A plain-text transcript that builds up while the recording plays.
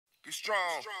Be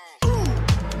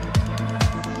strong.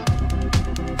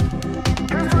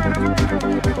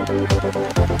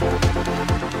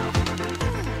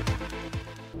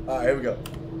 All right, here we go.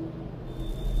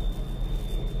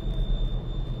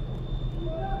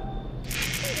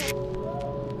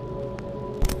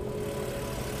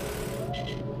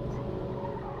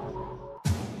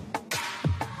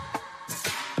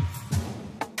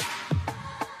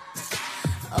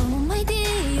 Oh my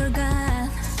dear God,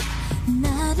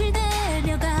 나를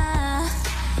데려가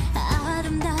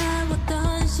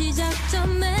아름다웠던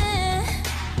시작점에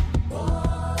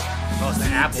Oh, it's the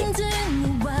apple.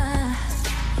 증증과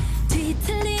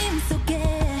뒤틀림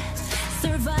속에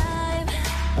survive,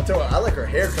 I tell you what, I like her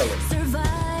hair color.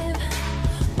 survive.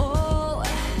 Oh,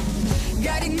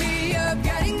 Guiding me up.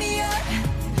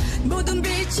 모든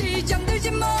빛이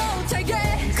잠들지 못하게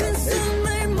큰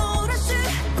숨을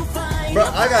몰아쉬고 find Bro,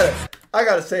 I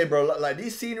gotta say, bro, like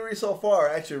these scenery so far are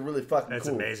actually really fucking That's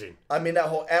cool. amazing. I mean, that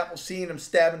whole apple scene, him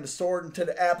stabbing the sword into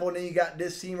the apple, and then you got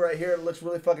this scene right here. It looks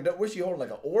really fucking dope. What's she holding,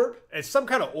 like an orb? It's some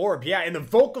kind of orb, yeah, and the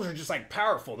vocals are just like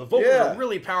powerful. The vocals Yeah. are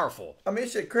really powerful. I mean,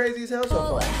 shit crazy as hell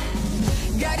so far.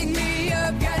 Guiding me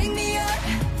up.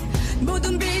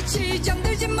 모든 빛이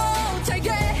잠들지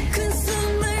못하게 큰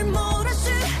숨을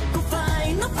몰아쉬고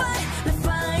find no fight, let's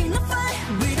find no fight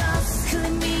with us.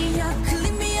 Clean me up,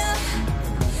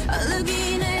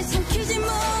 얼룩이날 삼키지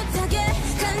못하게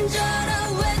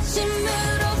간절한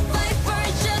외침으로 fight for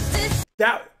justice.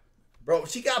 That, Bro,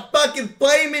 she got fucking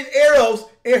flaming arrows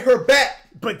in her back.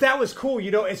 but that was cool,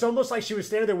 you know. It's almost like she was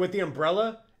standing there with the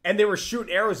umbrella, and they were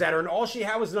shooting arrows at her, and all she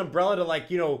had was an umbrella to, like,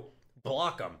 you know,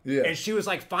 block them. Yeah. And she was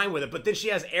like fine with it, but then she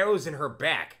has arrows in her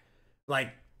back. Like,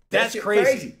 That that's shit crazy.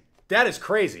 crazy. That is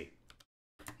crazy.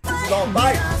 This is on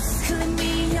fire. Clean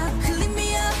me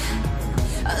up,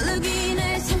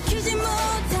 얼룩이날 삼키지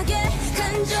못하게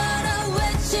간절한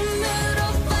외침으로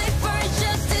fight for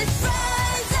justice.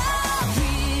 Rise up,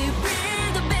 we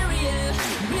build a barrier,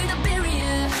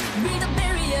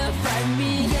 fight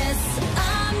me. Yes,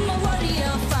 I'm a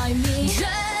warrior, fight me.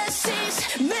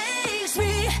 Justice makes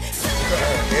me Look at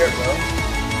her hair, bro.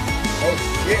 Oh,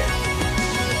 shit.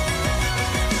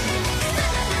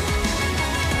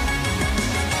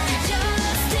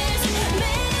 Justice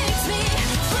makes me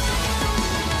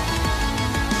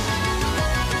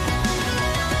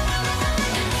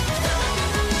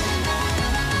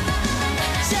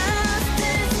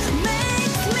Justice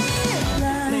makes me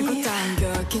내고 당겨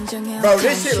긴장해 Bro,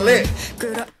 this shit lit.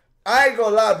 I ain't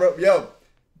gonna lie, bro. Yo,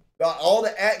 all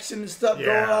the action and stuff going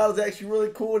Yeah. on was actually really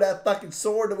cool. That fucking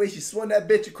sword, the way she swung that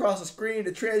bitch across the screen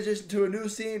to transition to a new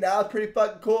scene, that was pretty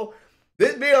fucking cool.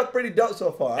 This video pretty dope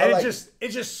so far. I And like it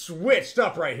just switched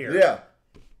up right here. Yeah.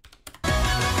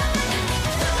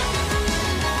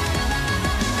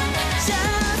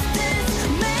 Justice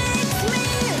makes me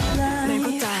내고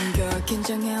당겨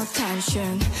긴장해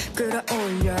tension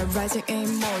끌어올려 rising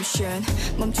emotion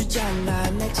멈추지 않아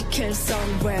날 지킬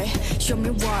sunray show me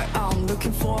what I'm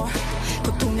looking for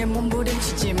고통에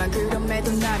몸부림치지만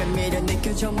그럼에도 나를 밀어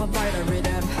느껴져 my vital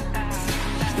rhythm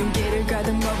용기를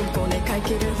가득 머금고 내 갈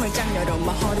길을 활짝 열어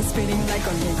my heart is beating like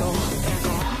an eagle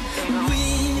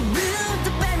We build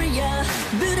the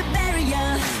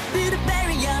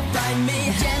barrier, fight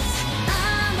me. Yes,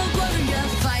 I'm a warrior,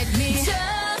 fight me.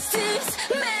 Justice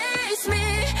makes me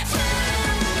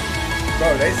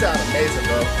Bro, they sound amazing,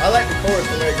 bro. I like the chorus,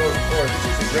 the way it goes in the chorus. It's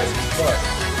just aggressive as fuck.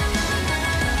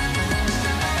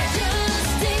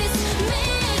 Justice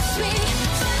makes me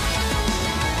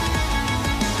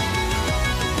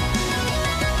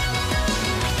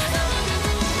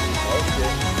Oh,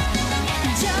 shit.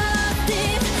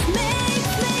 Justice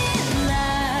makes me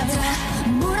laugh. 다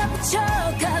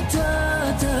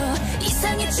몰아붙여가둬도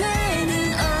이상의 죄는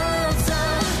없어.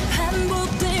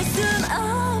 반복될 순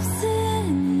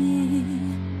없으니.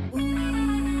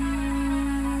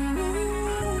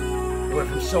 It went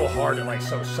from so hard to like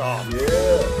so soft.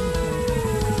 Yeah.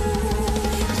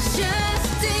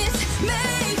 Justice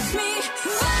makes me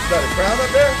Is that a crowd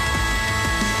up there?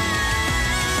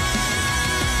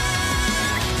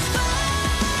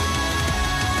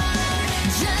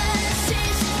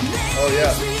 Oh,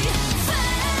 yeah.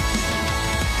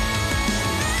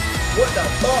 What the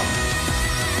fuck?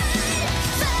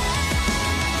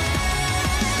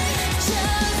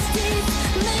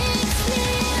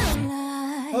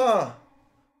 Huh.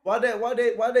 Why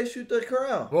they shoot the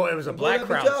crown? Well, it was a black Good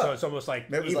crowd, job. so it's almost like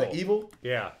Maybe it's evil. like evil?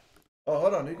 Yeah. Oh,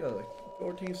 hold on. You got like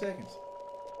 14 seconds.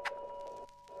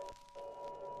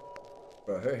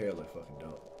 Bro, her hair look fucking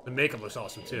dope. The makeup looks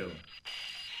awesome too.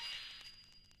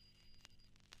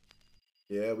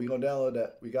 Yeah, we gonna download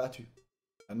that. We got you.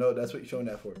 I know that's what you're showing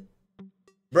that for.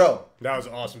 Bro, That was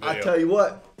an awesome video. I tell you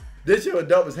what, this shit was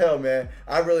dope as hell, man.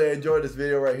 I really enjoyed this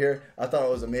video right here. I thought it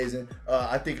was amazing.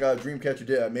 I think Dreamcatcher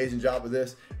did an amazing job with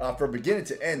this. From beginning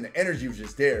to end, the energy was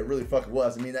just there. It really fucking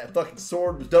was. I mean, that fucking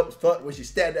sword was dope as fuck. When she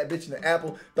stabbed that bitch in the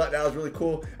apple, thought that was really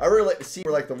cool. I really like the scene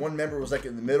where like the one member was like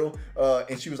in the middle,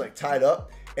 and she was like tied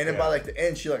up. And then by like the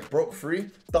end, she like broke free.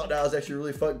 Thought that was actually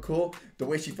really fucking cool. The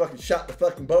way she fucking shot the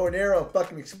fucking bow and arrow and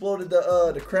fucking exploded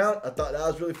the crown. I thought that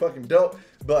was really fucking dope.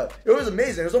 But it was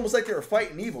amazing. It was almost like they were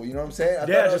fighting evil. You know what I'm saying? I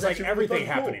Yeah, thought just like really everything fucking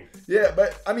happening. Cool. Yeah,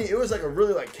 but I mean, it was like a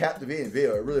really like captivating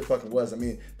video. It really fucking was. I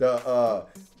mean, the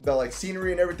like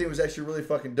scenery and everything was actually really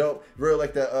fucking dope. Really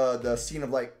like the scene of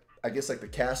like, I guess like the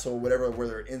castle or whatever, where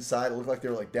they're inside. It looked like they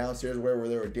were like downstairs where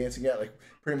they were dancing at, like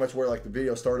pretty much where like the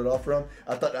video started off from.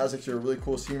 I thought that was actually a really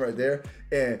cool scene right there.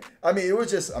 And I mean, it was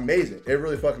just amazing. It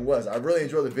really fucking was. I really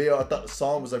enjoyed the video. I thought the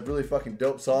song was a really fucking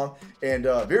dope song and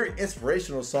very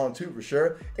inspirational song too, for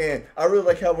sure. And I really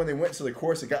like how when they went to the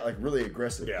chorus, it got like really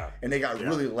aggressive. Yeah. And they got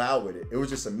really loud with it. It was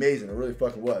just amazing. It really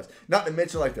fucking was. Not to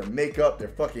mention like their makeup, their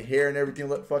fucking hair and everything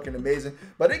looked fucking amazing.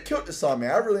 But they killed the song, man.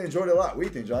 I really enjoyed it a lot. What do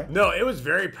you think, John? No, it was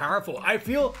very powerful.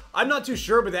 I'm not too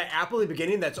sure, but that apple at the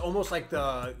beginning, that's almost like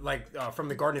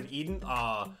from the Garden of Eden,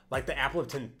 like the apple of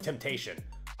temptation.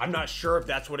 I'm not sure if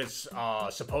that's what it's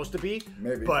supposed to be.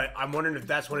 Maybe. But I'm wondering if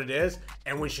that's what it is.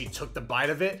 And when she took the bite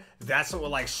of it, that's what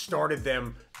like started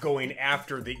them going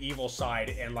after the evil side.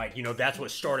 And like, you know, that's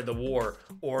what started the war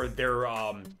or their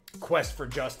quest for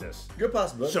justice. Good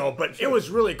possibility. So, but it was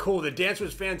really cool. The dance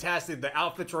was fantastic. The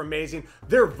outfits were amazing.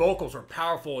 Their vocals were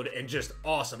powerful and just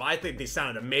awesome. I think they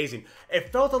sounded amazing.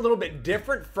 It felt a little bit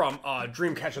different from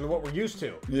Dreamcatcher than what we're used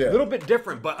to. Yeah. A little bit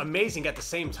different, but amazing at the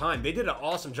same time. They did an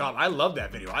awesome job. I love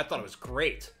that video. I thought it was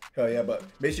great. Hell yeah, but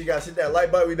make sure you guys hit that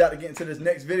like button. We about to get into this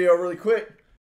next video really quick.